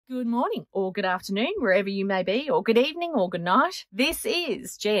Good morning or good afternoon, wherever you may be, or good evening or good night. This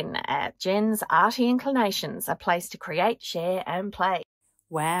is Jen at JensArtyInclinations, a place to create, share and play.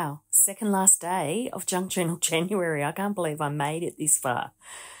 Wow, second last day of Junk Journal January. I can't believe I made it this far.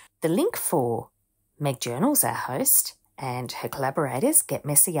 The link for Meg Journals, our host, and her collaborators, Get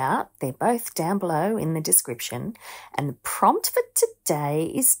Messy Art, they're both down below in the description. And the prompt for today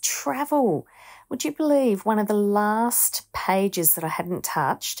is travel. Would you believe one of the last pages that I hadn't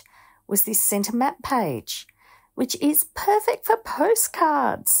touched was this centre map page, which is perfect for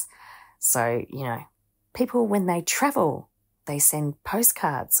postcards. So, people when they travel, they send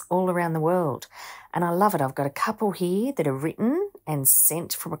postcards all around the world. And I love it. I've got a couple here that are written and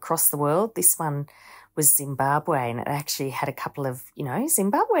sent from across the world. This one was Zimbabwe, and it actually had a couple of,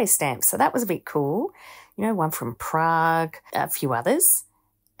 Zimbabwe stamps. So that was a bit cool. One from Prague, a few others.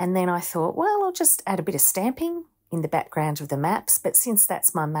 And then I thought, well, I'll just add a bit of stamping in the background of the maps. But since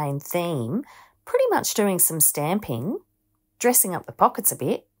that's my main theme, pretty much doing some stamping, dressing up the pockets a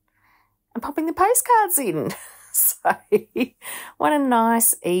bit, and popping the postcards in. So what a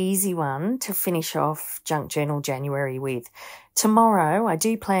nice, easy one to finish off Junk Journal January with. Tomorrow, I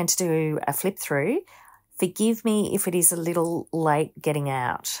do plan to do a flip through. Forgive me if it is a little late getting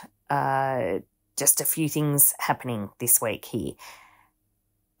out. Just a few things happening this week here.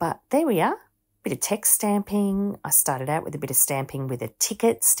 But there we are, bit of text stamping. I started out with a bit of stamping with a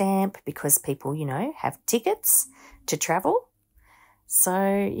ticket stamp because people, have tickets to travel.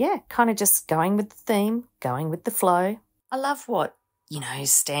 So, yeah, kind of just going with the theme, going with the flow. I love what,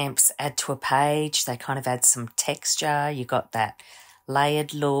 stamps add to a page. They kind of add some texture. You got that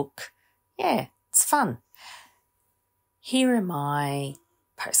layered look. Yeah, it's fun. Here are my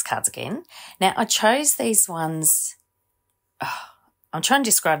postcards again. Now, I chose these ones. I'm trying to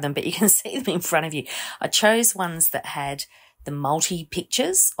describe them, but you can see them in front of you. I chose ones that had the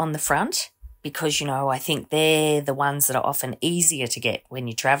multi-pictures on the front because, I think they're the ones that are often easier to get when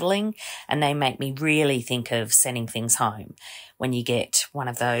you're travelling, and they make me really think of sending things home when you get one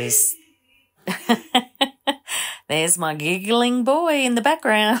of those. There's my giggling boy in the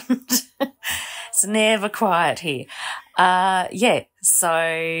background. It's never quiet here. So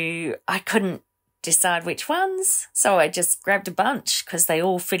I couldn't decide which ones, so I just grabbed a bunch because they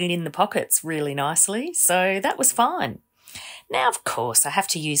all fitted in the pockets really nicely, so that was fine. Now, of course, I have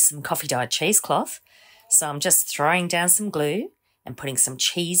to use some coffee-dyed cheesecloth, so I'm just throwing down some glue and putting some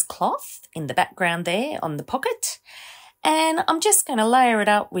cheesecloth in the background there on the pocket, and I'm just going to layer it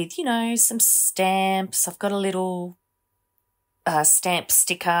up with, some stamps. I've got a little stamp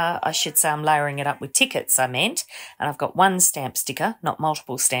sticker. I should say I'm layering it up with tickets, I meant. And I've got one stamp sticker, not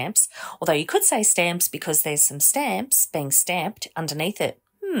multiple stamps. Although you could say stamps because there's some stamps being stamped underneath it.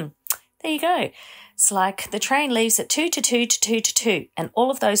 There you go. It's like the train leaves at 2 to 2 to 2 to 2. And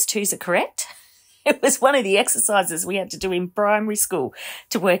all of those twos are correct. It was one of the exercises we had to do in primary school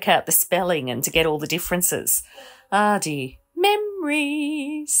to work out the spelling and to get all the differences. Ah, dear.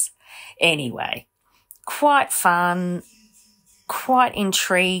 Memories. Anyway, quite fun. Quite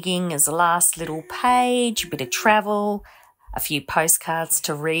intriguing as a last little page, a bit of travel, a few postcards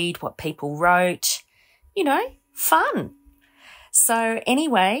to read what people wrote, fun. So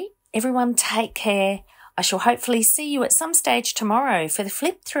anyway, everyone take care. I shall hopefully see you at some stage tomorrow for the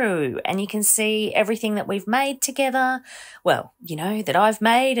flip through, and you can see everything that we've made together. Well, that I've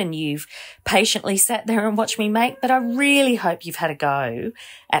made and you've patiently sat there and watched me make, but I really hope you've had a go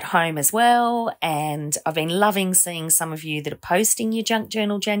at home as well. And I've been loving seeing some of you that are posting your Junk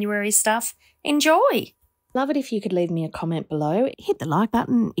Journal January stuff. Enjoy. Love it if you could leave me a comment below. Hit the like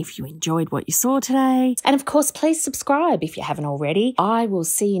button if you enjoyed what you saw today. And of course, please subscribe if you haven't already. I will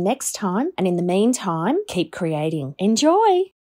see you next time. And in the meantime, keep creating. Enjoy.